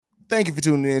Thank you for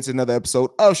tuning in to another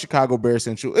episode of Chicago Bears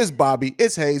Central. It's Bobby,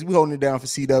 it's Hayes. We're holding it down for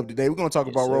C-Dub today. We're going to talk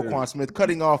about Roquan Smith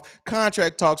cutting off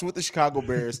contract talks with the Chicago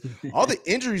Bears. All the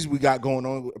injuries we got going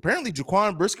on. Apparently,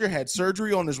 Jaquan Brisker had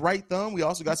surgery on his right thumb. We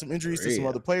also got some injuries to some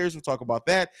other players. We'll talk about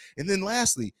that. And then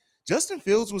lastly, Justin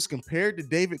Fields was compared to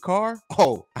David Carr.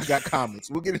 Oh, I got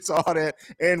comments. We'll get into all that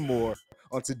and more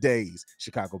on today's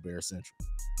Chicago Bears Central.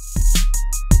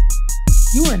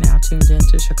 You are now tuned in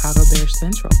to Chicago Bears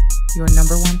Central, your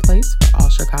number one place for all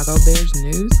Chicago Bears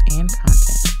news and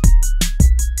content.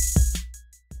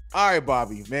 All right,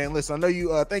 Bobby, man, listen, I know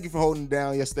you, thank you for holding it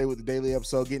down yesterday with the daily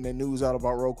episode, getting the news out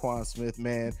about Roquan Smith,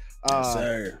 man. Yes,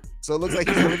 sir. So it looks like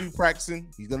he's going to be practicing.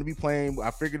 He's going to be playing.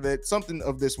 I figured that something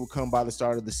of this will come by the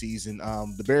start of the season.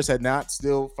 The Bears had not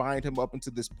still fined him up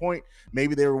until this point.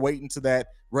 Maybe they were waiting to that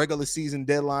regular season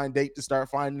deadline date to start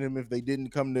finding him if they didn't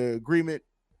come to agreement.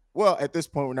 Well, at this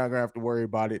point, we're not going to have to worry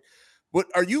about it. But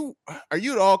are you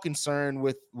at all concerned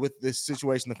with this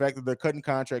situation, the fact that they're cutting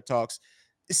contract talks?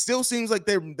 It still seems like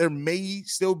there may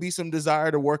still be some desire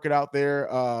to work it out there.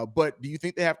 But do you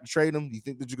think they have to trade him? Do you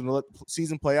think that you're going to let the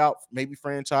season play out, maybe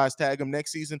franchise tag him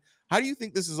next season? How do you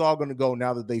think this is all going to go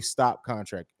now that they've stopped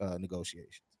contract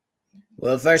negotiations?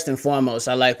 Well, first and foremost,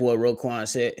 I like what Roquan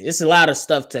said. It's a lot of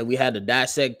stuff that we had to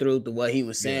dissect through to what he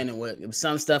was saying, and what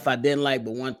some stuff I didn't like,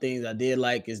 but one thing I did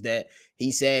like is that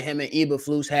he said him and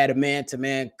Eberflus had a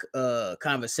man-to-man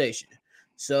conversation.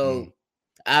 So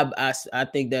I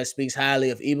think that speaks highly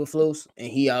of Eberflus, and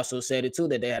he also said it too,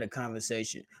 that they had a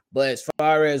conversation. But as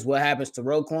far as what happens to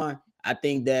Roquan, I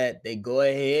think that they go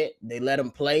ahead, they let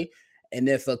him play, and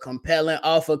if a compelling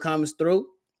offer comes through,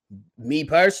 me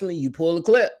personally, you pull the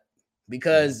clip.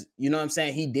 Because, you know what I'm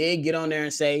saying, he did get on there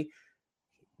and say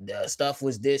the stuff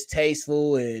was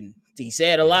distasteful, and he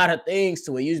said a lot of things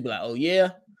to where you used to be like, oh,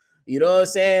 yeah, you know what I'm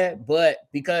saying? But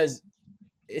because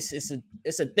it's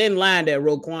a thin line that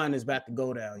Roquan is about to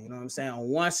go down, you know what I'm saying? On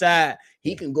one side,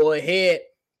 he can go ahead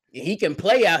and he can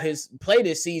play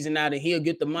this season out, and he'll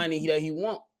get the money that he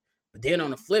wants. But then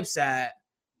on the flip side,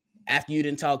 after you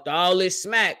done talked all this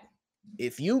smack,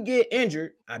 if you get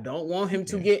injured, I don't want him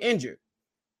to get injured.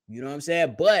 You know what I'm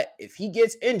saying? But if he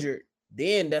gets injured,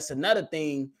 then that's another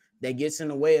thing that gets in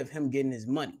the way of him getting his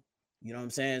money. You know what I'm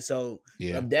saying? So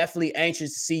I'm definitely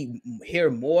anxious to hear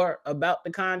more about the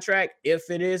contract, if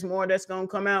it is more that's going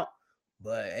to come out.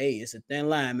 But, hey, it's a thin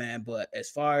line, man. But as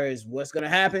far as what's going to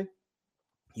happen,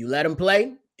 you let him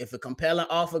play. If a compelling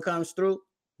offer comes through,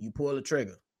 you pull the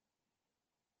trigger.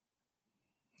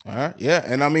 All right. Yeah.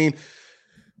 And I mean,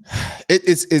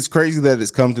 it's crazy that it's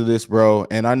come to this, bro.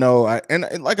 And I know,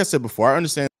 and like I said before, I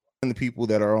understand the people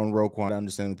that are on Roquan. I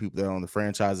understand the people that are on the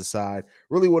franchise side.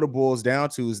 Really, what it boils down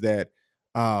to is that,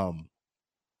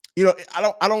 you know,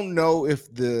 I don't know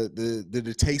if the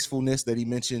distastefulness that he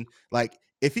mentioned, like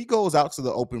if he goes out to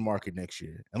the open market next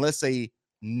year, and let's say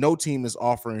no team is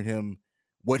offering him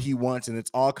what he wants, and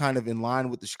it's all kind of in line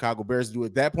with the Chicago Bears do.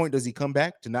 At that point, does he come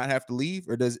back to not have to leave,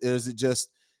 or is it just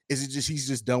he's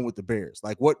just done with the Bears?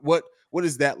 Like what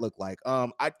does that look like?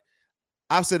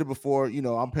 I've said it before, you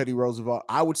know, I'm Petty Roosevelt.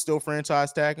 I would still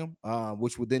franchise tag him,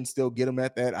 which would then still get him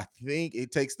at that. I think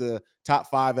it takes the top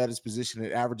 5 at his position.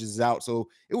 It averages out. So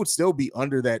it would still be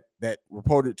under that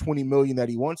reported $20 million that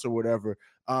he wants or whatever.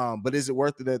 But is it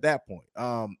worth it at that point?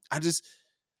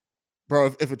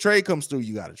 Bro, if a trade comes through,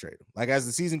 you got to trade him. Like as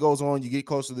the season goes on, you get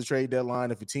closer to the trade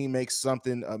deadline. If a team makes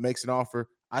an offer,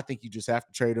 I think you just have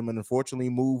to trade him and unfortunately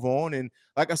move on. And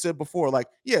like I said before, like,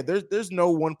 yeah, there's no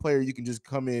one player you can just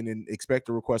come in and expect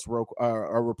to replace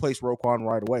Roquan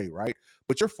right away, right?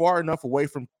 But you're far enough away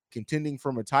from contending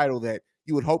from a title that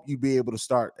you would hope you'd be able to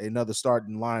start another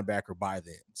starting linebacker by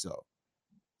then. So.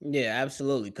 Yeah,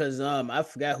 absolutely. Because I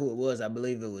forgot who it was. I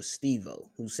believe it was Steve-O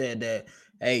who said that,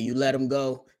 hey, you let him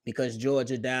go because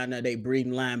Georgia down there, they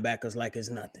breeding linebackers like it's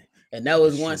nothing. And that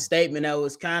was one statement that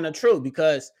was kind of true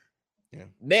because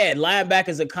man,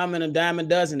 linebackers are coming a dime a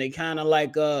dozen. They kind of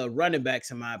like running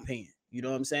backs, in my opinion. You know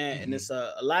what I'm saying? Mm-hmm. And it's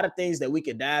a lot of things that we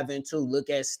could dive into,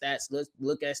 look at stats,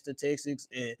 look at statistics,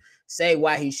 and say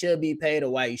why he should be paid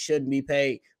or why he shouldn't be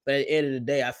paid. But at the end of the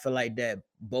day, I feel like that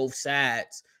both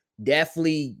sides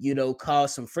definitely, you know,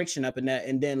 cause some friction up in that.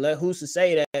 And then who's to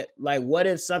say that, like, what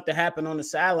if something happened on the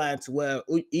sideline to where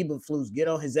Eberflus get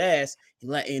on his ass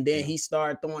and then he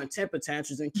started throwing temper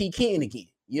tantrums and kicking again?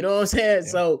 You know what I'm saying? Yeah.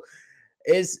 So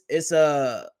it's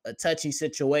a touchy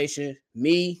situation.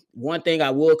 One thing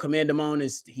I will commend him on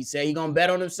is he said he's going to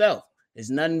bet on himself. There's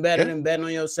nothing better than betting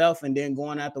on yourself and then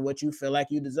going after what you feel like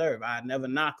you deserve. I never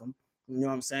knock him, you know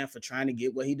what I'm saying, for trying to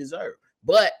get what he deserved.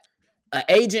 But An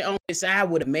agent on his side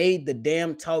would have made the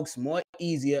damn talks more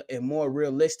easier and more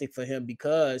realistic for him,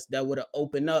 because that would have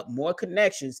opened up more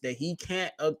connections that he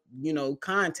can't,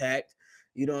 contact.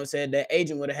 You know what I'm saying? That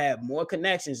agent would have had more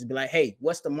connections to be like, hey,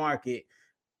 what's the market?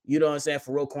 You know what I'm saying,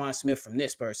 for Roquan Smith from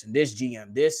this person, this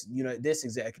GM, this, this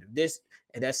executive, this,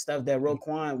 and that's stuff that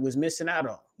Roquan was missing out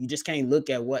on. You just can't look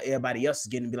at what everybody else is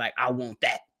getting and be like, I want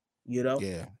that,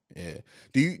 Yeah, yeah.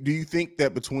 Do you think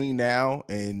that between now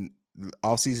and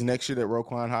all season next year that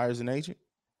Roquan hires an agent?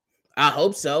 I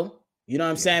hope so. You know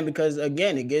what I'm Yeah. saying? Because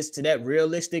again, it gets to that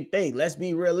realistic thing. Let's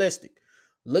be realistic.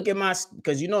 Look at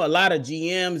because a lot of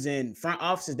GMs and front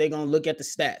offices, they're gonna look at the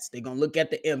stats, they're gonna look at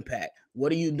the impact.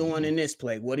 What are you doing in this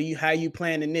play? How you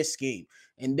playing in this scheme?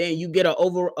 And then you get an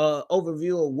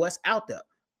overview of what's out there.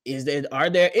 Are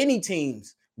there any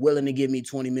teams willing to give me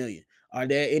 20 million? Are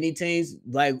there any teams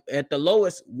like at the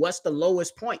lowest? What's the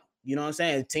lowest point? You know what I'm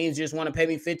saying? If teams just want to pay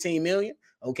me 15 million.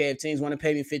 Okay, if teams want to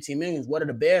pay me 15 million, what are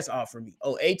the Bears offering me?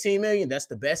 Oh, 18 million. That's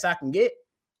the best I can get.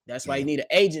 That's why you need an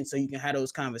agent, so you can have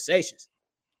those conversations.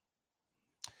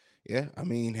 Yeah, I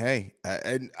mean, hey,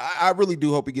 and I really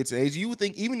do hope he gets an agent. You would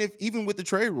think even with the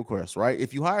trade request, right?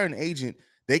 If you hire an agent,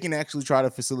 they can actually try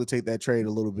to facilitate that trade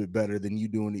a little bit better than you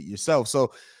doing it yourself.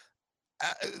 So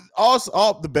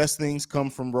all the best things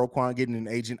come from Roquan getting an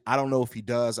agent. I don't know if he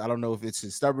does. I don't know if it's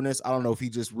his stubbornness. I don't know if he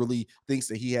just really thinks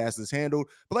that he has this handled.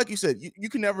 But like you said, you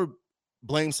can never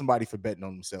blame somebody for betting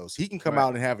on themselves. He can come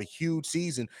out and have a huge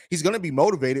season. He's going to be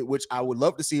motivated, which I would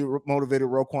love to see motivated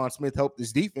Roquan Smith help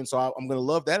this defense. So I'm going to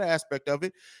love that aspect of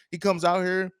it. He comes out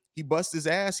here, he busts his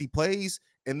ass, he plays,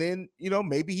 and then,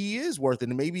 maybe he is worth it.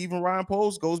 And maybe even Ryan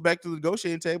Poles goes back to the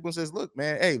negotiating table and says, look,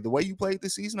 man, hey, the way you played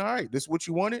this season, all right, this is what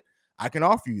you wanted. I can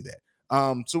offer you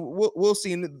that. So we'll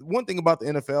see. And one thing about the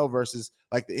NFL versus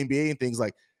like the NBA and things,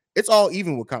 like it's all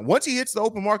even with once he hits the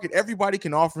open market, everybody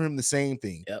can offer him the same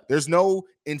thing. Yep. There's no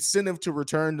incentive to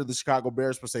return to the Chicago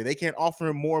Bears per se. They can't offer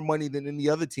him more money than any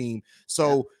other team.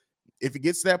 So if it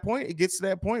gets to that point, it gets to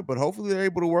that point. But hopefully they're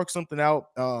able to work something out.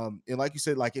 And like you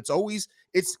said, like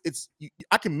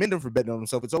I commend him for betting on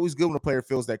himself. It's always good when a player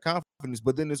feels that confidence.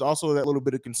 But then there's also that little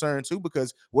bit of concern too,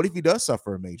 because what if he does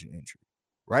suffer a major injury,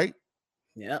 right?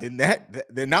 Yeah. And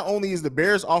then not only is the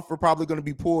Bears offer probably going to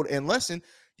be pulled and lessened,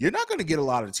 you're not going to get a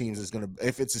lot of teams that's going to,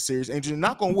 if it's a serious injury,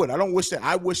 knock on wood. I don't wish that.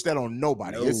 I wish that on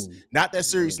nobody. No. It's not that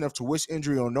serious enough to wish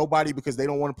injury on nobody because they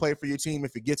don't want to play for your team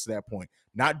if it gets to that point.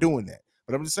 Not doing that.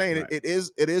 But I'm just saying it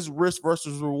is risk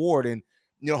versus reward. And,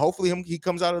 hopefully he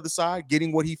comes out of the side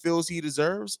getting what he feels he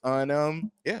deserves.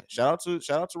 And shout out to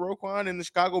Roquan and the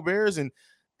Chicago Bears. And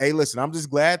hey, listen, I'm just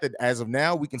glad that as of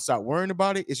now, we can stop worrying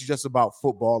about it. It's just about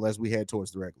football as we head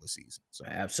towards the regular season. So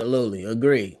absolutely.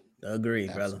 Agree,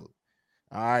 brother.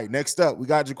 All right, next up, we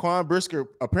got Jaquan Brisker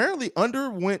apparently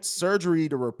underwent surgery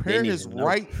to repair his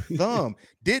right thumb.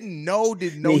 Didn't know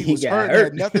he was hurt.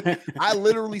 Had nothing. I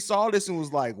literally saw this and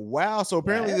was like, wow. So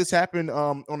apparently this happened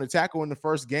on a tackle in the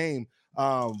first game.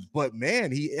 But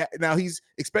man, he's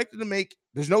expected to make,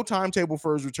 there's no timetable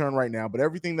for his return right now, but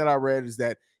everything that I read is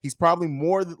that he's probably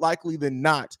more likely than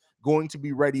not going to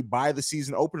be ready by the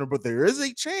season opener, but there is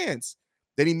a chance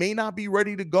that he may not be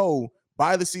ready to go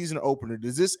by the season opener.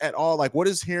 Does this at all, like, what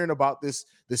is hearing about this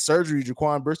surgery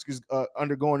Jaquan Brisker's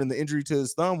undergoing and the injury to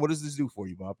his thumb? What does this do for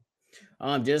you, Bob?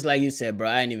 Just like you said, bro,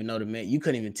 I didn't even know the man. You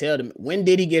couldn't even tell them when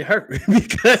did he get hurt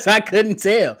because I couldn't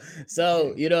tell.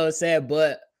 So, you know what I'm saying?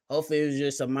 But hopefully it was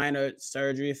just a minor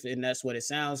surgery, and that's what it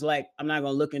sounds like. I'm not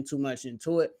going to look too much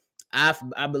into it.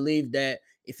 I believe that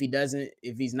if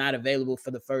he's not available for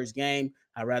the first game,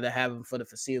 I'd rather have him for the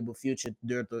foreseeable future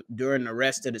during the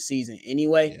rest of the season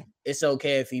anyway. Yeah. It's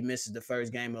okay if he misses the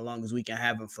first game as long as we can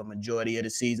have him for majority of the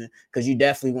season, because you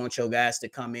definitely want your guys to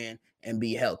come in and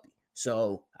be healthy.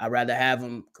 So I'd rather have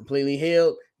him completely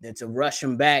healed than to rush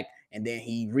him back and then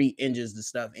he re-injures the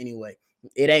stuff anyway.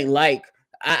 It ain't like,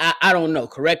 I don't know,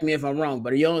 correct me if I'm wrong,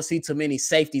 but you don't see too many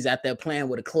safeties out there playing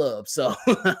with a club. So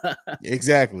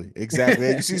exactly.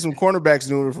 You see some cornerbacks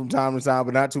doing it from time to time,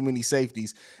 but not too many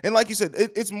safeties. And like you said,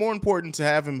 it's more important to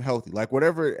have him healthy. Like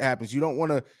whatever happens, you don't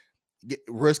want to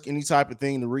risk any type of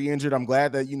thing to re-injured. I'm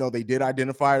glad that they did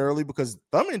identify it early, because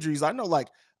thumb injuries, I know, like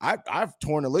I've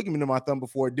torn a ligament in my thumb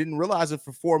before. Didn't realize it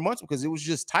for 4 months because it was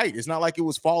just tight. It's not like it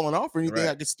was falling off or anything.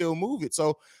 Right. I could still move it.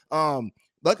 So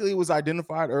luckily it was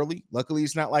identified early. Luckily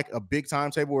it's not like a big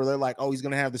timetable where they're like, oh, he's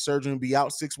going to have the surgery and be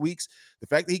out 6 weeks. The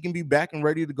fact that he can be back and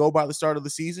ready to go by the start of the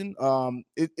season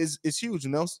is huge.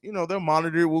 And they'll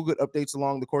monitor. We'll get updates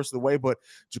along the course of the way. But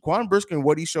Jaquan Brisker and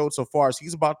what he showed so far is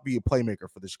he's about to be a playmaker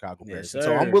for the Chicago Bears. Yes,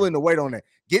 so I'm willing to wait on that.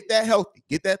 Get that healthy.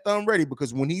 Get that thumb ready,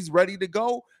 because when he's ready to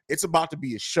go, it's about to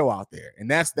be a show out there,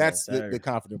 and that's Yes, the sir.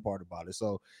 confident part about it.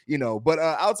 So, but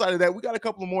outside of that, we got a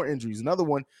couple of more injuries. Another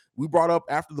one we brought up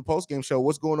after the post game show.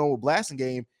 What's going on with Blasting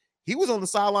Game? He was on the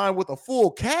sideline with a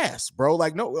full cast, bro. I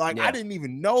didn't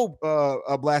even know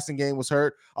a Blasting Game was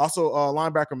hurt. Also,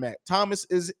 linebacker Matt Thomas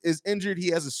is injured. He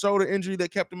has a shoulder injury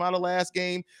that kept him out of last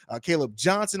game. Caleb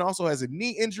Johnson also has a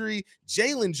knee injury.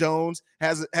 Jalen Jones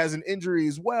has an injury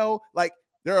as well. Like,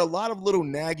 there are a lot of little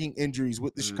nagging injuries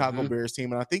with the Chicago Bears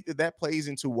team, and I think that plays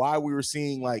into why we were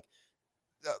seeing like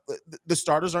the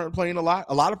starters aren't playing a lot.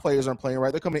 A lot of players aren't playing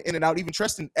right. They're coming in and out. Even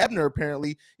Treston Ebner,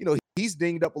 apparently, he's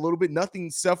dinged up a little bit. Nothing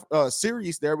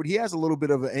serious there, but he has a little bit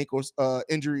of an ankle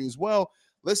injury as well.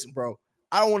 Listen, bro,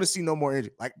 I don't want to see no more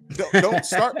injury. Like, don't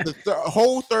start the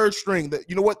whole third string.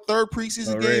 Third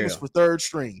preseason game is for third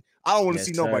string. I don't want to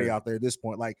see nobody out there at this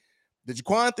point. Like, the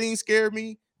Jaquan thing scared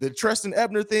me. The Treston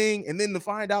Ebner thing, and then to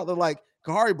find out that like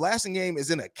Kahari Blasting Game is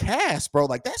in a cast, bro.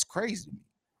 Like, that's crazy.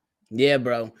 Yeah,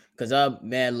 bro. Because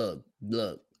man,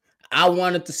 look. I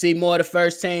wanted to see more of the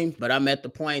first team, but I'm at the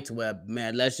point where,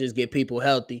 man, let's just get people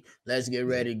healthy. Let's get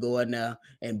ready to go in there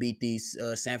and beat these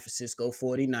San Francisco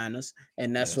 49ers.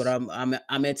 And that's what I'm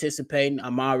anticipating.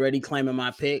 I'm already claiming my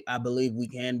pick. I believe we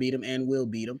can beat them and will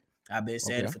beat them. I've been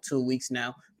saying it for 2 weeks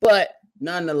now. But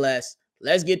nonetheless,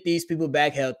 let's get these people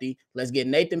back healthy. Let's get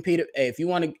Nathan Peter. Hey, if you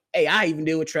want to, I even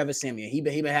deal with Trevor Siemian. He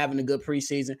been having a good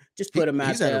preseason. Just put him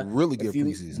out there. He's had a really good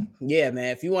preseason. Yeah,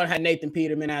 man. If you want to have Nathan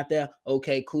Peterman out there,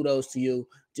 okay, kudos to you.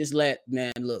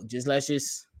 Let's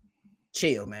just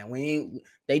chill, man.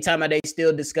 They talking about they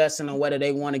still discussing on whether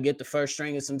they want to get the first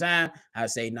string of some time. I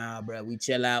say, nah, bro, we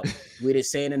chill out. We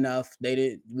just saying enough.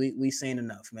 We saying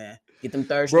enough, man. Get them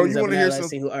third strings up there. Let's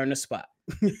see who earned the spot.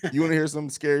 You want to hear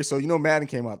something scary? So, Madden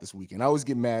came out this weekend. I always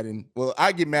get Madden. Well,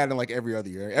 I get Madden like every other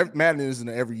year. Madden isn't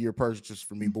an every year purchase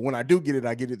for me, but when I do get it,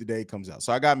 I get it the day it comes out.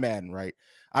 So I got Madden, right?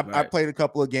 I played a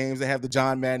couple of games. They have the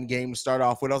John Madden game to start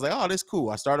off with. I was like, oh, that's cool.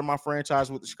 I started my franchise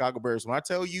with the Chicago Bears. When I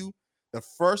tell you the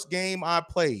first game I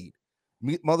played,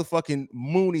 motherfucking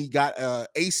Mooney got a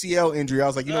ACL injury. I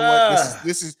was like, you know what?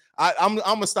 This is I'm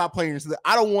gonna stop playing this.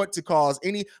 I don't want to cause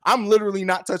any. I'm literally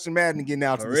not touching Madden again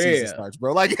now till the season starts,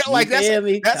 bro. Like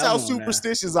that's how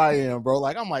superstitious I am, bro.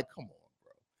 Like, I'm like, come on,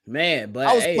 bro. Man, but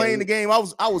I was playing the game. I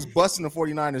was busting the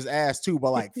 49ers ass too by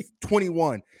like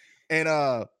 21. And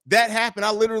that happened.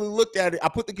 I literally looked at it. I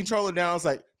put the controller down. I was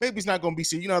like, maybe it's not going to be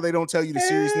serious. They don't tell you the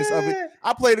seriousness of it.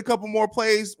 I played a couple more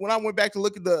plays. When I went back to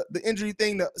look at the injury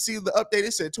thing to see the update,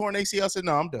 it said torn ACL. I said,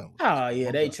 no, I'm done. Oh,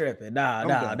 yeah, they tripping. Nah.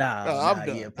 I'm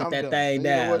done. Yeah, put that thing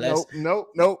down.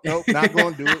 Nope. Not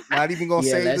going to do it. Not even going to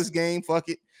save this game. Fuck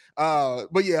it.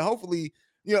 But yeah, hopefully,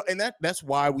 and that's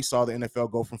why we saw the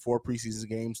NFL go from 4 preseason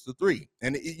games to 3.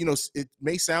 And it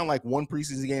may sound like one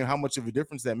preseason game, how much of a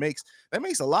difference that makes. That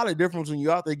makes a lot of difference when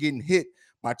you're out there getting hit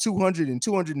by 200 and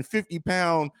 250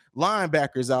 pound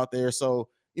linebackers out there. So,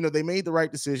 they made the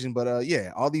right decision. But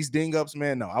all these ding ups,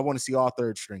 man. No, I want to see all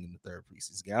third string in the third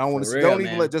preseason game. I don't want to see. Don't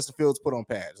even let Justin Fields put on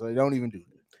pads. Like, don't even do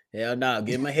that. Hell no,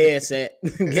 give him a headset.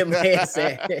 Give him a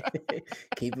headset.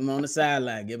 Keep him on the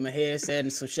sideline. Give him a headset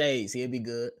and some shades. He'll be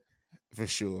good. For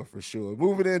sure.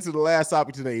 Moving into the last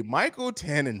topic today, Michael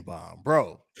Tannenbaum,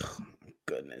 bro. Oh, my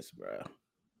goodness, bro.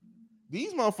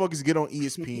 These motherfuckers get on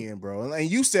ESPN, bro.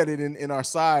 And you said it in our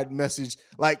side message.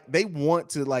 Like, they want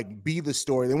to be the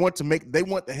story. They want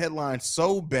the headline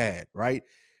so bad, right?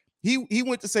 He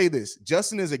went to say this: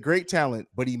 Justin is a great talent,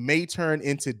 but he may turn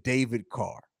into David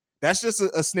Carr. That's just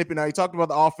a snippet. Now, he talked about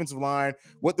the offensive line,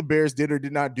 what the Bears did or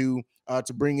did not do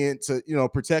to bring in to,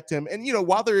 protect him. And,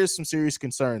 while there is some serious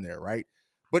concern there, right?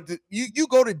 But you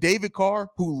go to David Carr,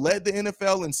 who led the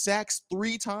NFL in sacks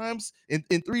 3 times in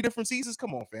 3 different seasons.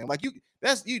 Come on, fam. Like, you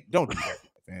don't do that,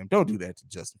 fam. Don't do that to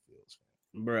Justin Fields,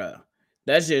 fam. Bruh.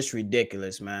 That's just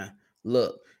ridiculous, man.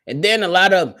 Look, and then a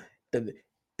lot of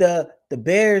the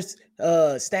Bears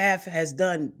staff has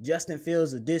done Justin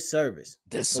Fields a disservice.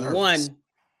 For one,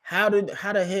 how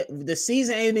the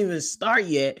season ain't even start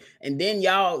yet, and then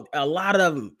a lot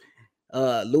of them,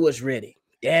 Louis Riddick,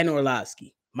 Dan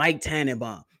Orlovsky, Mike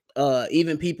Tannenbaum,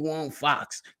 even people on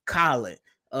Fox, Colin,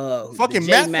 fucking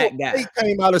Matt guy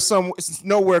came out of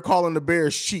nowhere calling the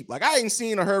Bears cheap. Like, I ain't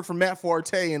seen or heard from Matt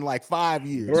Forte in like 5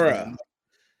 years, bro.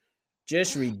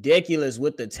 Just ridiculous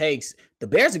with the takes. The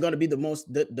Bears are going to be the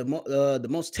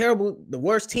most terrible, the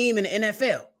worst team in the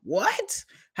NFL. What?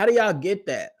 How do y'all get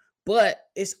that? But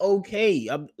it's okay.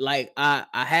 I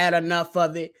had enough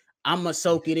of it. I'm gonna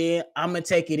soak it in. I'm gonna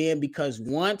take it in because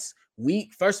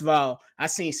first of all, I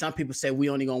seen some people say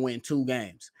we only gonna win 2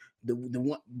 games. The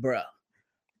one, bruh,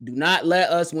 do not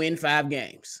let us win 5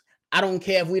 games. I don't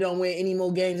care if we don't win any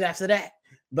more games after that.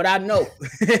 but I know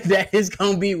that it's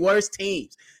gonna be worse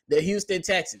teams. The Houston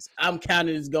Texans, I'm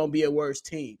counting it's gonna be a worse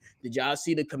team. Did y'all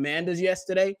see the Commanders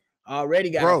yesterday? Already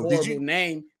got a Bro, horrible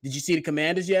name. Did you see the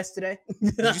Commanders yesterday?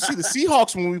 did you see the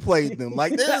Seahawks when we played them?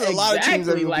 Like, there's a lot of teams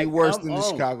that are gonna be worse than the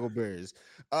Chicago Bears.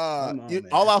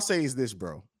 All I'll say is this,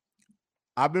 bro.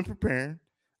 I've been preparing.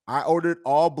 I ordered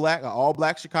all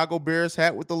black Chicago Bears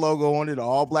hat with the logo on it,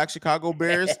 all black Chicago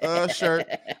Bears shirt.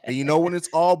 And you know when it's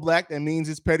all black, that means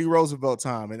it's Petty Roosevelt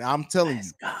time. And I'm telling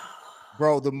you,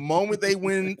 bro, the moment they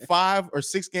win 5 or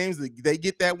 6 games, they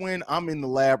get that win, I'm in the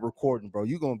lab recording, bro.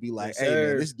 You're going to be like, hey,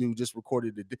 man, this dude just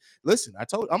recorded it. Listen, I'm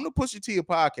going to push it to your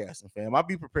podcasting, fam. I'll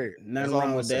be prepared. Nothing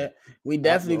wrong with that. We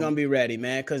definitely going to be ready,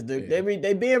 man, because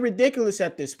they being ridiculous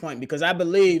at this point, because I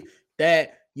believe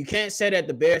that you can't say that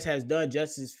the Bears has done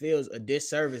Justice Fields a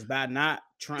disservice by not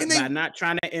trying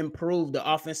to improve the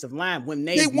offensive line when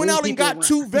they went out and got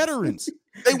 2 veterans.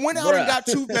 They went out and got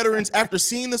 2 veterans after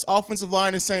seeing this offensive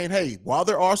line and saying, hey, while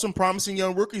there are some promising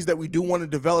young rookies that we do want to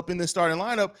develop in this starting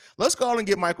lineup, let's go out and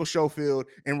get Michael Schofield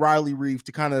and Riley Reeve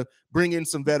to kind of bring in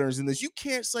some veterans in this. You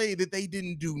can't say that they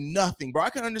didn't do nothing, bro. I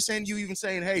can understand you even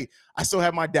saying, hey, I still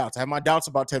have my doubts. I have my doubts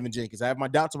about Tevin Jenkins. I have my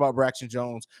doubts about Braxton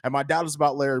Jones. I have my doubts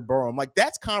about Larry Burrow. Like,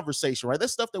 that's conversation, right?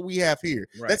 That's stuff that we have here.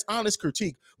 Right. That's honest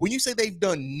critique. When you say they've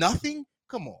done nothing,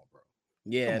 come on, bro.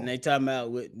 Yeah, and they talking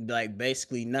about with like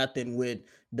basically nothing with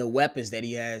the weapons that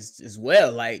he has as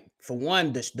well. Like, for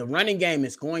one, the running game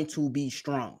is going to be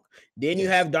strong. Then you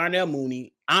have Darnell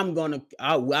Mooney. I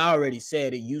already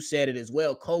said it. You said it as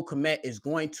well. Cole Kmet is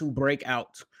going to break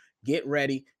out. Get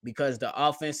ready, because the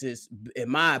offense is, in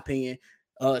my opinion,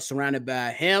 surrounded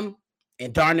by him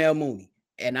and Darnell Mooney.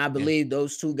 And I believe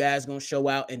those 2 guys going to show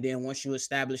out. And then once you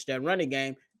establish that running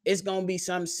game, it's going to be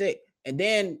something sick. And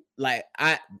then, like,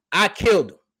 I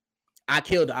killed him.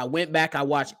 I went back. I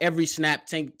watched every snap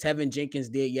Tevin Jenkins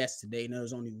did yesterday, and there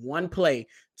was only one play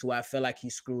to where I felt like he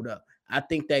screwed up. I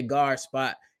think that guard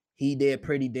spot, he did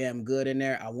pretty damn good in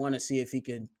there. I want to see if he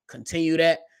can continue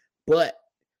that. But,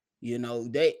 you know,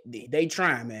 they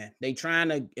trying, man. They trying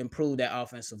to improve that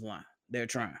offensive line. They're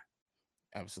trying.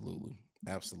 Absolutely.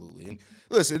 And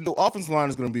listen, the offensive line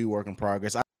is going to be a work in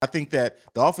progress. I think that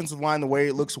the offensive line, the way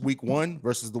it looks week 1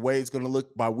 versus the way it's going to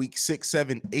look by week 6,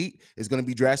 7, 8 is going to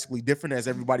be drastically different as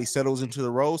everybody settles into the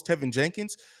roles. Tevin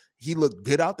Jenkins, he looked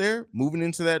good out there moving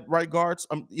into that right guard.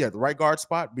 The right guard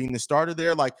spot, being the starter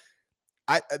there. Like,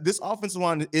 this offensive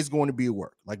line is going to be a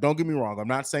work. Like, don't get me wrong. I'm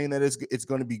not saying that it's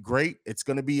going to be great. It's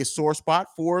going to be a sore spot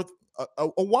for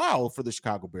a while for the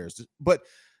Chicago Bears. But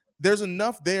there's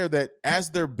enough there that as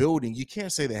they're building, you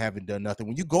can't say they haven't done nothing.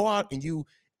 When you go out and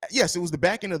yes, it was the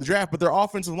back end of the draft, but their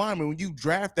offensive linemen, when you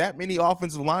draft that many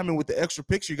offensive linemen with the extra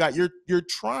picks you got, you're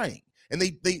trying. And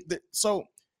they so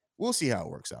we'll see how it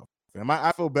works out.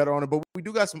 I feel better on it, but we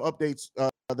do got some updates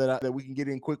that we can get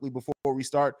in quickly before we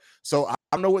start. So I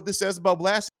don't know what this says about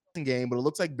Blasting Game, but it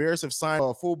looks like Bears have signed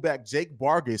fullback Jake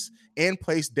Vargas and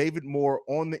placed David Moore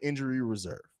on the injury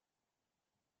reserve.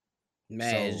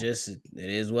 Man, it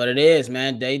is what it is,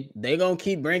 man. They gonna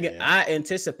keep bringing. Yeah. I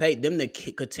anticipate them to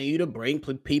continue to bring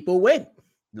people with.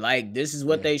 Like, this is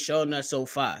what they showing us so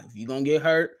far. If you're gonna get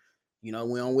hurt, you know,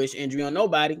 we don't wish injury on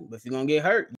nobody, but if you're gonna get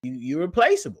hurt, you're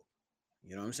replaceable.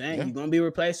 You know what I'm saying? Yeah. You're gonna be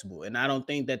replaceable. And I don't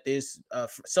think that this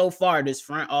so far this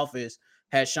front office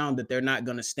has shown that they're not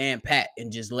gonna stand pat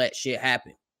and just let shit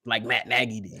happen like Matt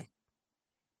Nagy did.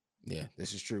 Yeah,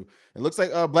 this is true. It looks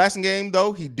like Blasting Game,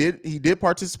 though, he did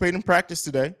participate in practice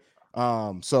today.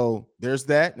 So there's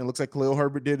that. And it looks like Khalil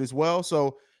Herbert did as well.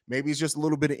 So maybe it's just a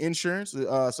little bit of insurance.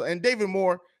 And David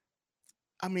Moore,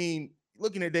 I mean,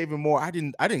 looking at David Moore, I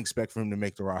didn't expect for him to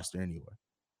make the roster anyway,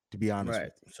 to be honest.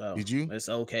 Right. So did you? It's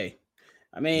okay.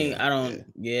 I mean, I don't.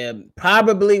 Yeah,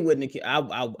 probably with Nikhil.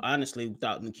 I honestly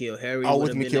thought Nikhil Harry. Oh,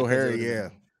 with Nikhil Harry,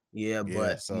 yeah,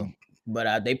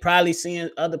 but they probably seeing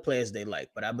other players they like.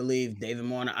 But I believe David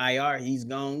Moore on the IR, he's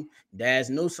gone. Daz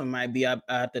Newsome might be out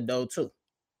the door too.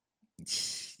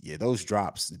 Yeah, those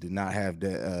drops did not have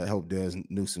help Daz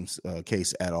Newsome's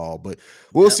case at all. But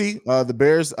we'll see. The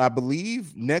Bears, I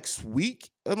believe, next week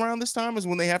around this time is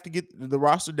when they have to get the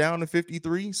roster down to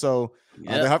 53. So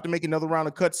they'll have to make another round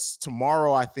of cuts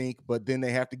tomorrow, I think. But then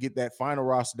they have to get that final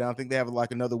roster down. I think they have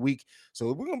like another week.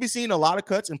 So we're going to be seeing a lot of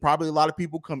cuts and probably a lot of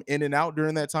people come in and out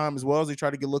during that time as well as they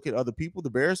try to get a look at other people. The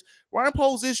Bears, Ryan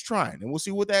Poles is trying, and we'll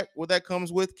see what that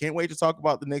comes with. Can't wait to talk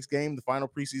about the next game, the final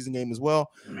preseason game as well.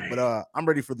 But I'm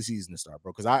ready for the season to start,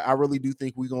 bro, because I really do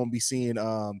think we're going to be seeing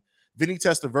Vinny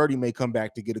Testaverde may come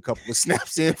back to get a couple of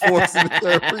snaps in for us in the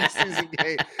third preseason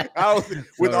game.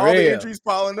 With all the injuries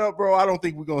piling up, bro, I don't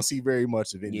think we're going to see very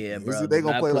much of it. Yeah, bro. They're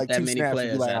going to play like 2 snaps.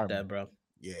 Players out there, bro.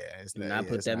 Yeah, Do not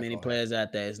put that many players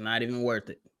out there. It's not even worth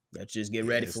it. Let's just get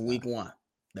ready for week 1.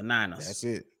 The Niners.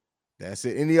 That's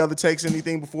it. Any other takes?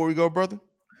 Anything before we go, brother?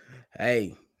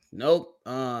 Hey, nope.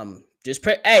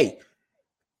 Hey,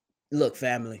 look,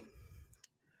 family.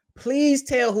 Please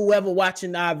tell whoever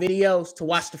watching our videos to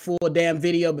watch the full damn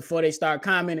video before they start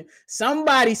commenting.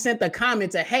 Somebody sent a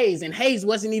comment to Hayes, and Hayes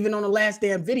wasn't even on the last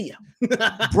damn video.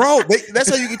 Bro, that's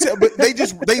how you can tell. But they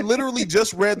literally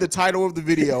just read the title of the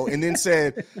video and then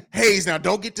said, Hayes, now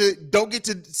don't get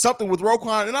to something with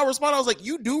Roquan. And I responded, I was like,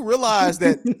 you do realize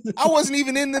that I wasn't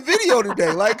even in the video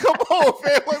today. Like, come on,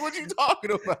 man. Like, what you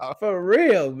talking about? For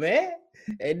real, man.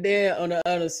 And then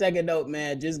on the second note,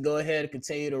 man, just go ahead and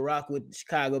continue to rock with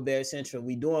Chicago Bears Central.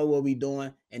 We doing what we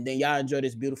doing, and then y'all enjoy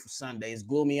this beautiful Sunday. It's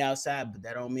gloomy outside, but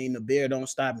that don't mean the beer don't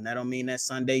stop, and that don't mean that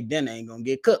Sunday dinner ain't gonna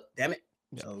get cooked. Damn it.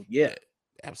 So yeah,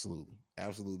 absolutely.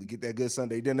 Get that good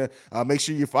Sunday dinner. Make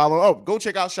sure you follow. Oh, go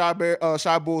check out Shy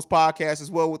Bulls podcast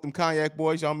as well with them Cognac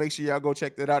boys. Y'all make sure y'all go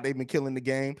check that out. They've been killing the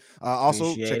game.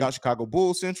 Also check out Chicago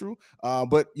Bulls Central.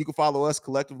 But you can follow us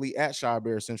collectively at Shy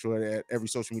Bear Central at every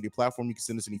social media platform. You can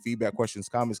send us any feedback, questions,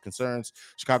 comments, concerns.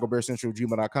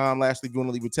 ChicagoBearCentral@gmail.com. Lastly, if you want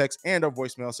to leave a text and our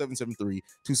voicemail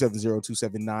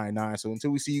 773-270-2799. So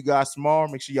until we see you guys tomorrow,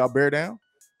 make sure y'all bear down.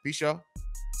 Peace, y'all.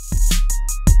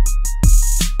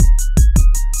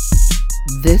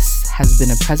 This has been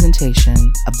a presentation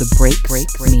of the Break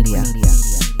Media.